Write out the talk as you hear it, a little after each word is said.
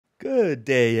Good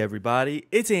day, everybody.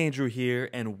 It's Andrew here,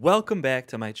 and welcome back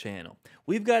to my channel.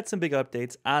 We've got some big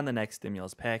updates on the next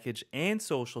stimulus package and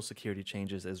Social Security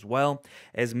changes as well,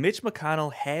 as Mitch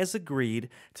McConnell has agreed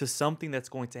to something that's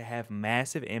going to have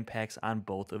massive impacts on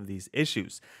both of these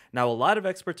issues. Now, a lot of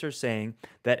experts are saying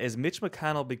that as Mitch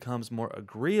McConnell becomes more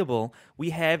agreeable, we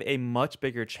have a much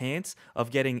bigger chance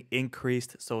of getting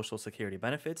increased Social Security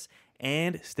benefits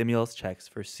and stimulus checks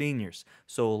for seniors.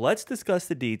 So let's discuss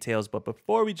the details, but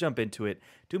before we jump into it,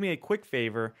 do me a quick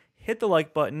favor, hit the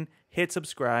like button, hit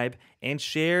subscribe, and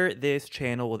share this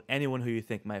channel with anyone who you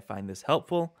think might find this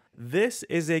helpful. This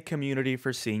is a community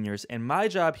for seniors, and my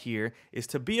job here is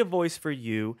to be a voice for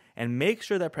you and make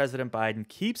sure that President Biden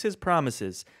keeps his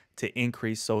promises to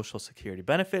increase Social Security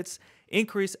benefits,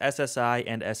 increase SSI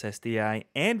and SSDI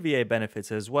and VA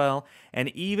benefits as well, and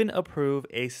even approve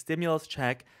a stimulus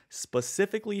check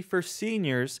specifically for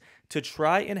seniors to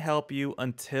try and help you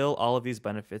until all of these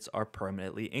benefits are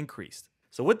permanently increased.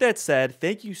 So with that said,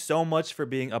 thank you so much for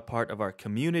being a part of our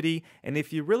community, and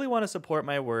if you really want to support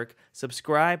my work,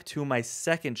 subscribe to my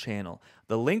second channel.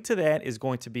 The link to that is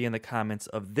going to be in the comments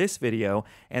of this video,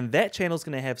 and that channel is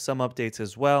going to have some updates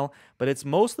as well, but it's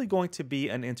mostly going to be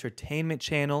an entertainment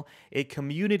channel, a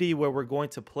community where we're going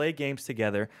to play games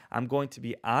together. I'm going to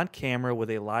be on camera with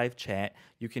a live chat.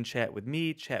 You can chat with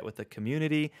me, chat with the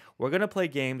community. We're going to play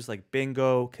games like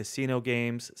bingo, casino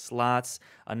games, slots,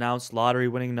 announce lottery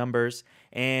winning numbers,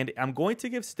 and I'm going to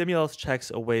give stimulus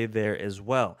checks away there as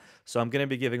well. So I'm going to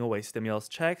be giving away stimulus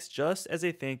checks just as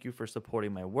a thank you for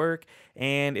supporting my work,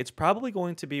 and it's probably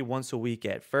going to be once a week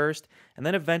at first, and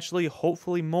then eventually,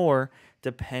 hopefully more,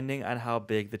 depending on how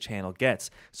big the channel gets.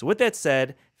 So with that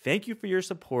said, thank you for your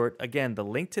support. Again, the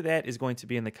link to that is going to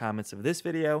be in the comments of this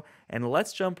video, and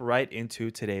let's jump right into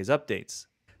today's updates.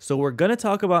 So we're going to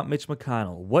talk about Mitch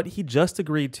McConnell, what he just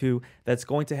agreed to that's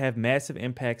going to have massive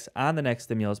impacts on the next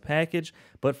stimulus package.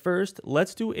 But first,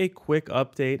 let's do a quick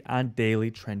update on daily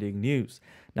trending news.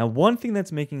 Now, one thing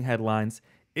that's making headlines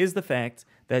is the fact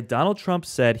that Donald Trump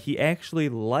said he actually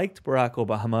liked Barack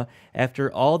Obama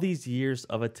after all these years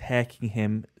of attacking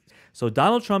him. So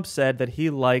Donald Trump said that he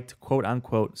liked, quote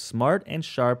unquote, smart and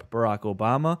sharp Barack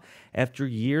Obama after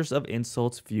years of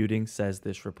insults feuding, says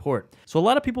this report. So a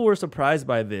lot of people were surprised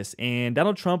by this, and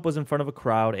Donald Trump was in front of a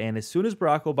crowd, and as soon as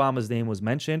Barack Obama's name was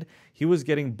mentioned, he was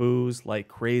getting boos like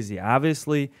crazy.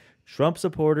 Obviously, Trump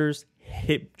supporters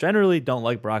generally don't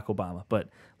like Barack Obama, but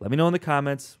let me know in the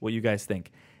comments what you guys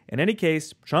think. In any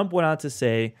case, Trump went on to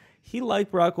say he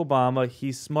liked Barack Obama,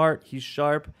 he's smart, he's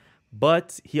sharp,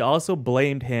 but he also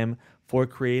blamed him for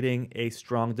creating a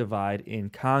strong divide in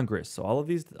Congress. So all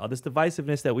this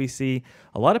divisiveness that we see,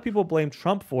 a lot of people blame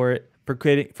Trump for it, for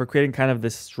creating kind of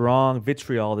this strong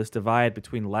vitriol, this divide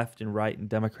between left and right and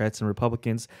Democrats and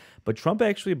Republicans. But Trump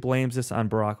actually blames this on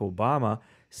Barack Obama,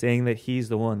 saying that he's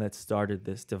the one that started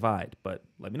this divide. But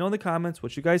let me know in the comments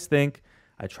what you guys think.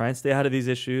 I try and stay out of these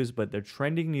issues, but they're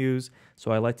trending news,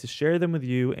 so I like to share them with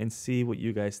you and see what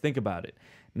you guys think about it.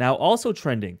 Now, also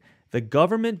trending, the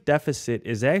government deficit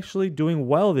is actually doing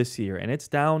well this year, and it's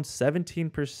down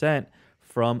 17%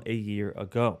 from a year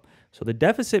ago. So the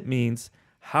deficit means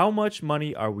how much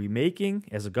money are we making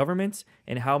as a government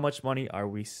and how much money are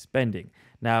we spending.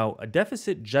 Now, a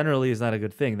deficit generally is not a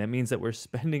good thing. That means that we're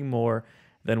spending more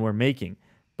than we're making.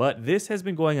 But this has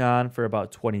been going on for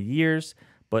about 20 years.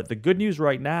 But the good news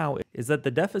right now is that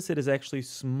the deficit is actually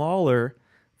smaller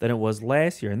than it was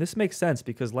last year. And this makes sense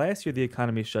because last year the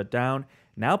economy shut down.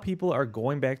 Now people are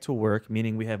going back to work,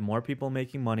 meaning we have more people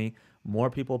making money, more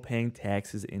people paying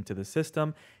taxes into the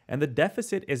system, and the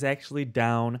deficit is actually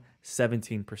down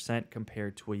 17%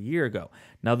 compared to a year ago.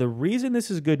 Now, the reason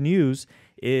this is good news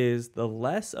is the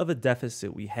less of a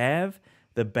deficit we have,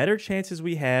 the better chances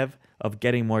we have of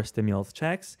getting more stimulus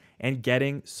checks and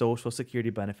getting Social Security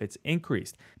benefits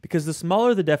increased. Because the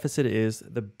smaller the deficit is,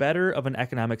 the better of an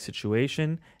economic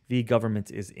situation the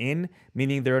government is in,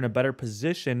 meaning they're in a better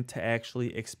position to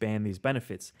actually expand these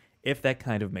benefits, if that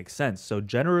kind of makes sense. So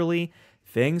generally,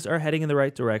 things are heading in the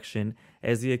right direction.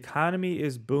 As the economy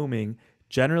is booming,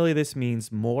 generally, this means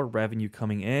more revenue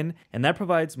coming in, and that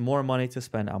provides more money to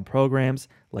spend on programs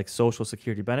like Social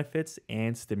Security benefits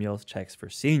and stimulus checks for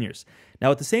seniors.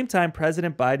 Now, at the same time,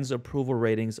 President Biden's approval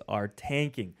ratings are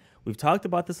tanking. We've talked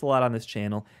about this a lot on this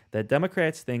channel, that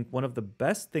Democrats think one of the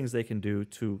best things they can do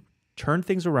to turn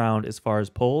things around as far as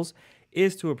polls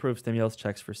is to approve stimulus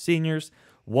checks for seniors.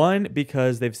 One,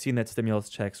 because they've seen that stimulus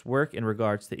checks work in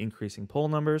regards to increasing poll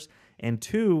numbers. And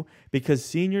two, because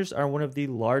seniors are one of the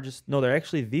largest, no, they're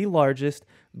actually the largest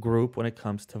group when it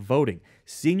comes to voting.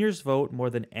 Seniors vote more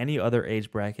than any other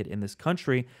age bracket in this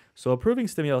country. So approving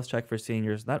stimulus check for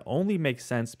seniors not only makes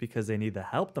sense because they need the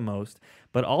help the most,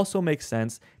 but also makes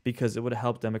sense because it would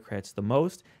help Democrats the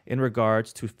most in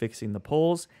regards to fixing the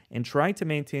polls and trying to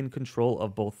maintain control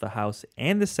of both the House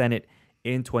and the Senate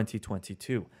in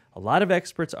 2022. A lot of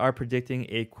experts are predicting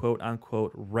a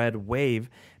quote-unquote red wave,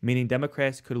 meaning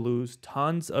Democrats could lose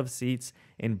tons of seats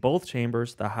in both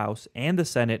chambers, the House and the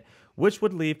Senate, which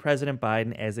would leave President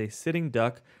Biden as a sitting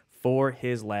duck for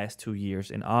his last 2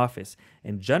 years in office.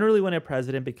 And generally when a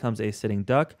president becomes a sitting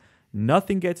duck,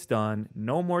 nothing gets done,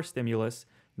 no more stimulus,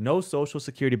 no Social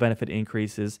Security benefit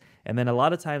increases, and then a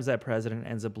lot of times that president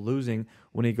ends up losing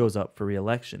when he goes up for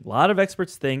re-election. A lot of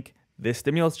experts think this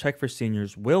stimulus check for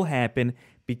seniors will happen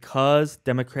because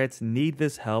Democrats need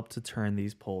this help to turn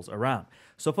these polls around.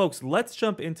 So, folks, let's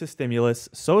jump into stimulus,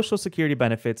 Social Security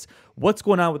benefits, what's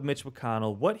going on with Mitch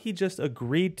McConnell, what he just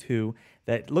agreed to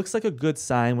that looks like a good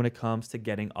sign when it comes to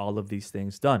getting all of these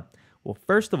things done. Well,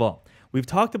 first of all, we've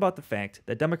talked about the fact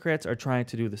that Democrats are trying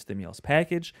to do the stimulus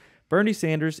package. Bernie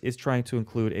Sanders is trying to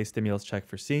include a stimulus check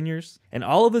for seniors. And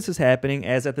all of this is happening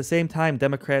as at the same time,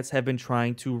 Democrats have been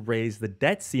trying to raise the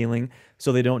debt ceiling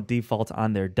so they don't default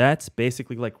on their debts,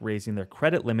 basically like raising their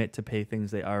credit limit to pay things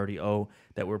they already owe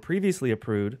that were previously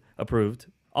approved.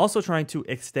 Also trying to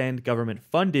extend government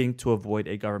funding to avoid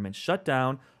a government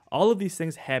shutdown. All of these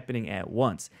things happening at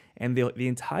once. And the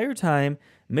entire time,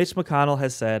 Mitch McConnell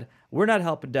has said, we're not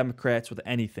helping Democrats with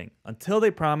anything until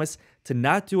they promise to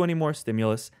not do any more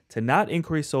stimulus, to not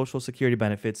increase Social Security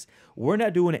benefits. We're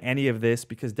not doing any of this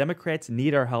because Democrats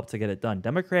need our help to get it done.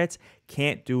 Democrats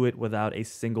can't do it without a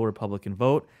single Republican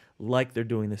vote like they're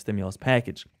doing the stimulus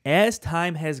package. As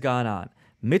time has gone on,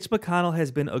 Mitch McConnell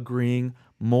has been agreeing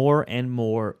more and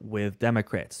more with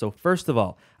Democrats. So first of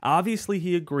all, obviously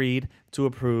he agreed to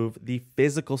approve the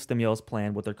physical stimulus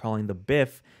plan, what they're calling the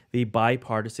BIF, the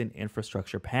bipartisan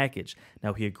infrastructure package.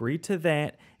 Now he agreed to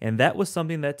that, and that was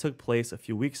something that took place a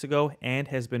few weeks ago and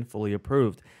has been fully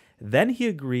approved. Then he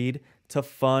agreed to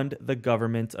fund the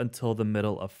government until the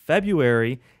middle of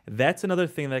February. That's another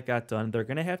thing that got done. They're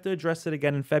going to have to address it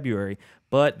again in February,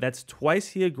 but that's twice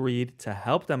he agreed to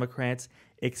help Democrats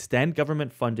extend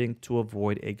government funding to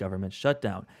avoid a government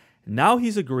shutdown. Now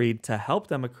he's agreed to help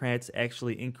Democrats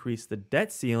actually increase the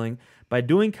debt ceiling by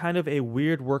doing kind of a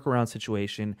weird workaround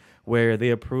situation where they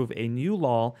approve a new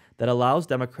law that allows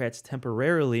Democrats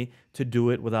temporarily to do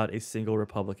it without a single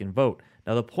Republican vote.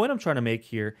 Now, the point I'm trying to make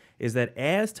here is that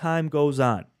as time goes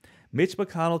on, Mitch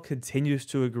McConnell continues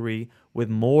to agree with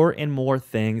more and more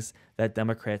things that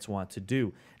Democrats want to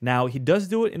do. Now, he does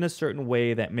do it in a certain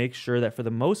way that makes sure that for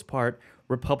the most part,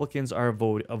 Republicans are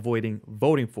avoiding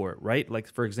voting for it, right? Like,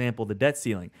 for example, the debt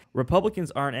ceiling.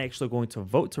 Republicans aren't actually going to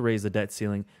vote to raise the debt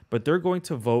ceiling, but they're going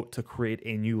to vote to create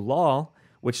a new law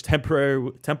which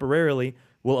temporarily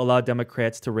will allow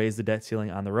Democrats to raise the debt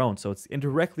ceiling on their own. So it's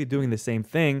indirectly doing the same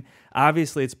thing.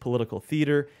 Obviously, it's political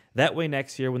theater. That way,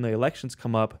 next year when the elections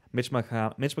come up, Mitch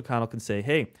McConnell can say,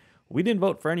 hey, we didn't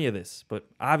vote for any of this, but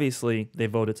obviously they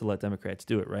voted to let Democrats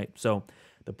do it, right? So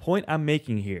the point I'm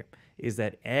making here is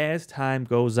that as time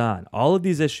goes on, all of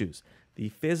these issues, the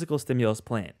physical stimulus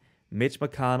plan, Mitch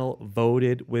McConnell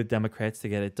voted with Democrats to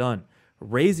get it done.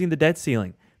 Raising the debt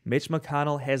ceiling, Mitch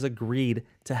McConnell has agreed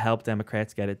to help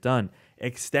Democrats get it done.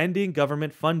 Extending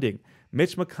government funding,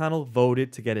 Mitch McConnell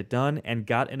voted to get it done and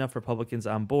got enough Republicans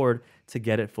on board to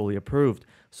get it fully approved.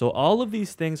 So all of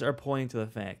these things are pointing to the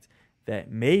fact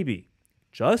that maybe,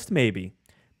 just maybe,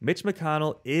 Mitch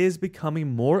McConnell is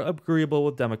becoming more agreeable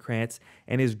with Democrats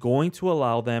and is going to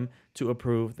allow them to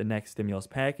approve the next stimulus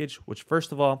package, which,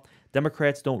 first of all,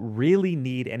 Democrats don't really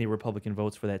need any Republican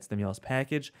votes for that stimulus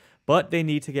package, but they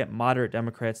need to get moderate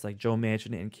Democrats like Joe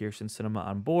Manchin and Kyrsten Sinema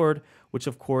on board, which,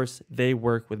 of course, they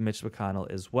work with Mitch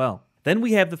McConnell as well. Then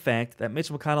we have the fact that Mitch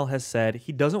McConnell has said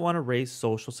he doesn't want to raise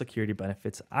Social Security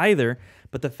benefits either,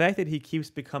 but the fact that he keeps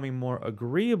becoming more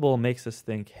agreeable makes us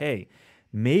think, hey,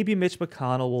 maybe Mitch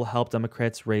McConnell will help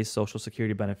Democrats raise Social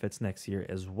Security benefits next year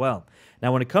as well.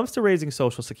 Now, when it comes to raising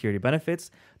Social Security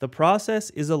benefits, the process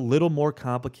is a little more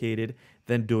complicated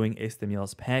than doing a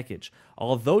stimulus package.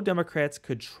 Although Democrats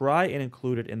could try and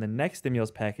include it in the next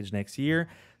stimulus package next year,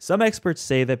 some experts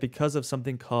say that because of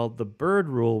something called the Byrd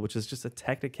Rule, which is just a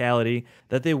technicality,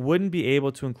 that they wouldn't be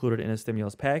able to include it in a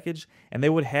stimulus package, and they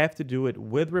would have to do it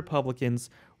with Republicans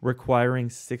requiring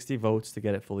 60 votes to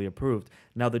get it fully approved.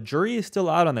 Now, the jury is still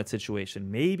out on that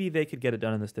situation. Maybe they could get it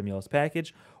done in the stimulus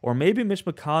package, or maybe Mitch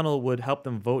McConnell would help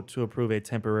them vote to approve a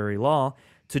temporary law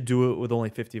to do it with only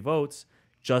 50 votes,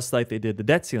 just like they did the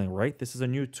debt ceiling, right? This is a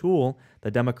new tool that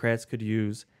Democrats could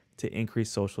use to increase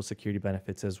Social Security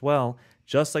benefits as well,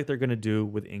 just like they're going to do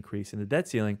with increasing the debt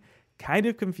ceiling. Kind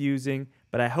of confusing,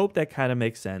 but I hope that kind of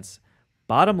makes sense.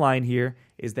 Bottom line here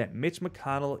is that Mitch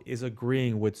McConnell is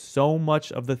agreeing with so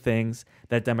much of the things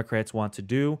that Democrats want to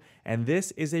do, and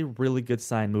this is a really good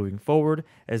sign moving forward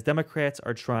as Democrats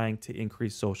are trying to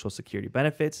increase Social Security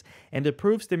benefits and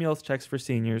approve stimulus checks for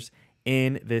seniors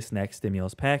in this next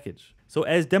stimulus package. So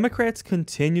as Democrats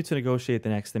continue to negotiate the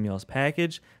next stimulus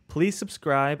package, please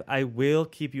subscribe. I will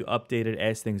keep you updated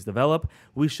as things develop.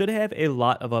 We should have a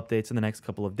lot of updates in the next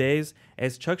couple of days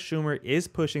as Chuck Schumer is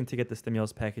pushing to get the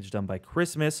stimulus package done by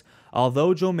Christmas,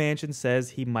 although Joe Manchin says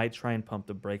he might try and pump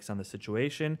the brakes on the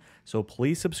situation. So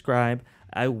please subscribe.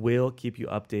 I will keep you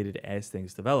updated as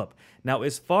things develop. Now,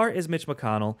 as far as Mitch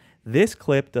McConnell, this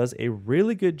clip does a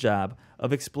really good job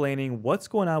of explaining what's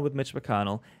going on with Mitch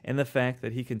McConnell and the fact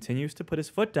that he continues to put his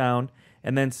foot down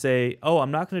and then say, oh, I'm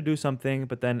not going to do something,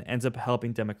 but then ends up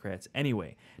helping Democrats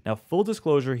anyway. Now, full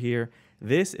disclosure here,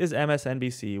 this is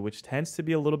MSNBC, which tends to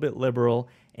be a little bit liberal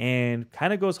and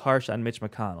kind of goes harsh on Mitch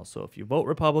McConnell. So if you vote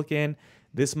Republican,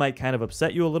 this might kind of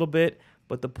upset you a little bit,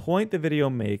 but the point the video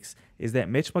makes is that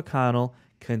Mitch McConnell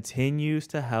continues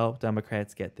to help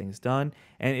Democrats get things done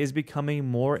and is becoming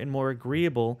more and more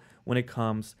agreeable when it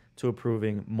comes to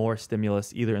approving more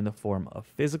stimulus, either in the form of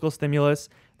physical stimulus,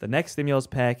 the next stimulus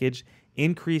package,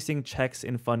 increasing checks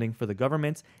and funding for the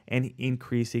government, and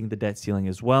increasing the debt ceiling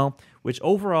as well, which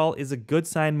overall is a good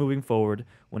sign moving forward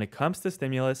when it comes to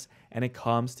stimulus and it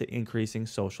comes to increasing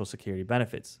Social Security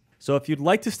benefits. So if you'd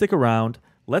like to stick around,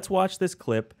 let's watch this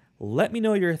clip. Let me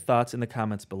know your thoughts in the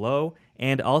comments below,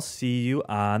 and I'll see you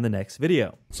on the next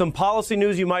video. Some policy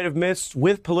news you might have missed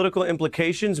with political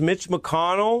implications. Mitch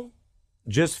McConnell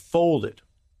just folded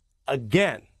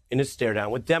again in his stare down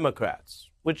with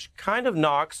Democrats, which kind of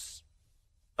knocks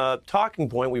a talking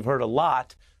point we've heard a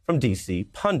lot from D.C.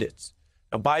 pundits.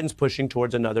 Now, Biden's pushing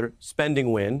towards another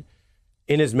spending win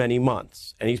in as many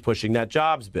months, and he's pushing that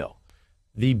jobs bill.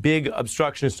 The big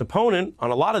obstructionist opponent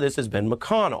on a lot of this has been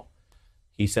McConnell.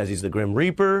 He says he's the Grim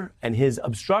Reaper, and his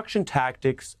obstruction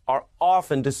tactics are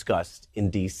often discussed in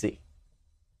D.C.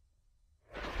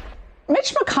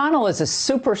 Mitch McConnell is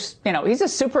he's a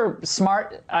super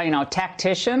smart,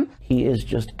 tactician. He is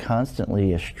just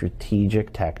constantly a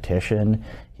strategic tactician.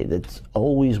 That's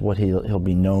always what he'll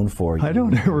be known for. I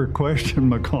don't ever question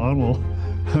McConnell.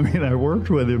 I mean, I worked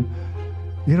with him.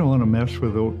 You don't want to mess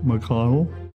with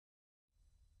McConnell.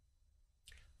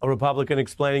 A Republican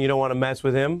explaining you don't want to mess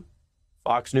with him.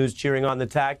 Fox News cheering on the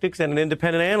tactics, and an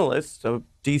independent analyst, a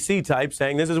D.C. type,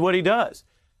 saying this is what he does.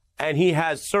 And he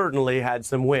has certainly had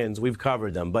some wins. We've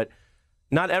covered them. But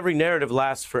not every narrative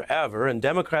lasts forever, and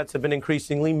Democrats have been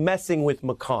increasingly messing with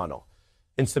McConnell.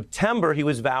 In September, he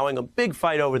was vowing a big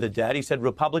fight over the debt. He said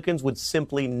Republicans would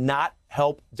simply not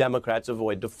help Democrats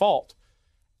avoid default.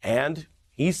 And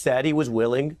he said he was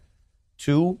willing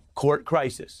to court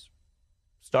crisis,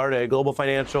 start a global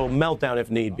financial meltdown if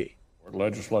need be.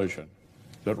 Legislation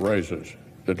that raises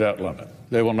the debt limit.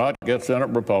 They will not get Senate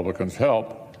Republicans'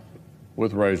 help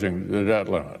with raising the debt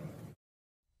limit.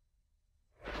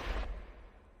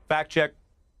 Fact check,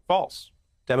 false.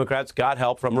 Democrats got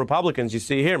help from Republicans. You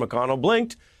see here, McConnell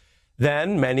blinked.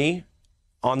 Then many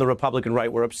on the Republican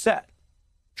right were upset.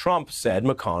 Trump said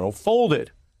McConnell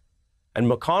folded. And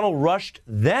McConnell rushed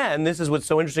then. This is what's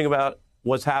so interesting about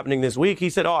what's happening this week. He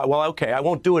said, oh, well, okay, I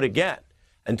won't do it again.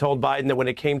 And told Biden that when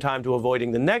it came time to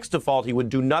avoiding the next default, he would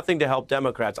do nothing to help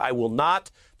Democrats. I will not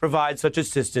provide such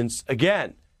assistance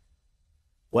again.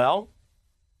 Well,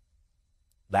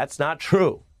 that's not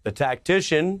true. The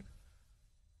tactician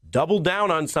doubled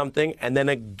down on something and then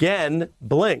again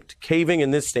blinked, caving in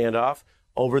this standoff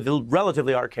over the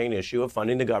relatively arcane issue of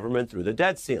funding the government through the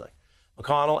debt ceiling.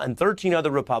 McConnell and 13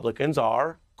 other Republicans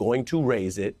are going to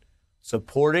raise it,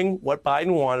 supporting what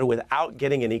Biden wanted without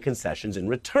getting any concessions in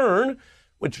return,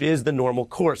 which is the normal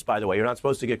course, by the way. You're not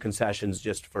supposed to get concessions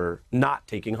just for not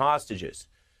taking hostages.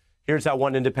 Here's how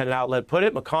one independent outlet put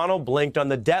it. McConnell blinked on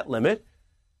the debt limit,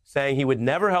 saying he would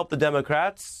never help the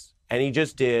Democrats, and he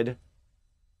just did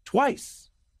twice.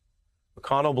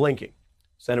 McConnell blinking.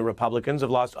 Senate Republicans have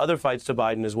lost other fights to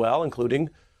Biden as well, including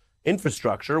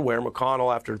infrastructure, where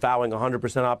McConnell, after vowing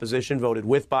 100% opposition, voted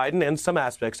with Biden, and some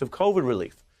aspects of COVID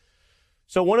relief.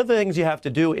 So one of the things you have to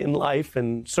do in life,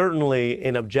 and certainly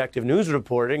in objective news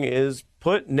reporting, is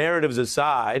put narratives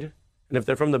aside, and if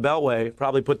they're from the Beltway,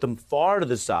 probably put them far to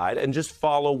the side and just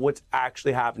follow what's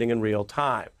actually happening in real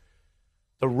time.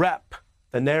 The rep,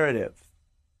 the narrative,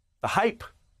 the hype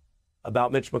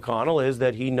about Mitch McConnell is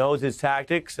that he knows his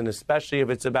tactics, and especially if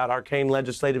it's about arcane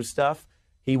legislative stuff,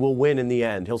 he will win in the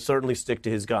end. He'll certainly stick to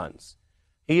his guns.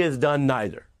 He has done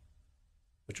neither,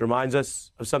 which reminds us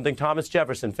of something Thomas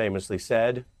Jefferson famously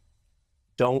said: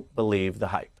 don't believe the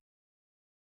hype.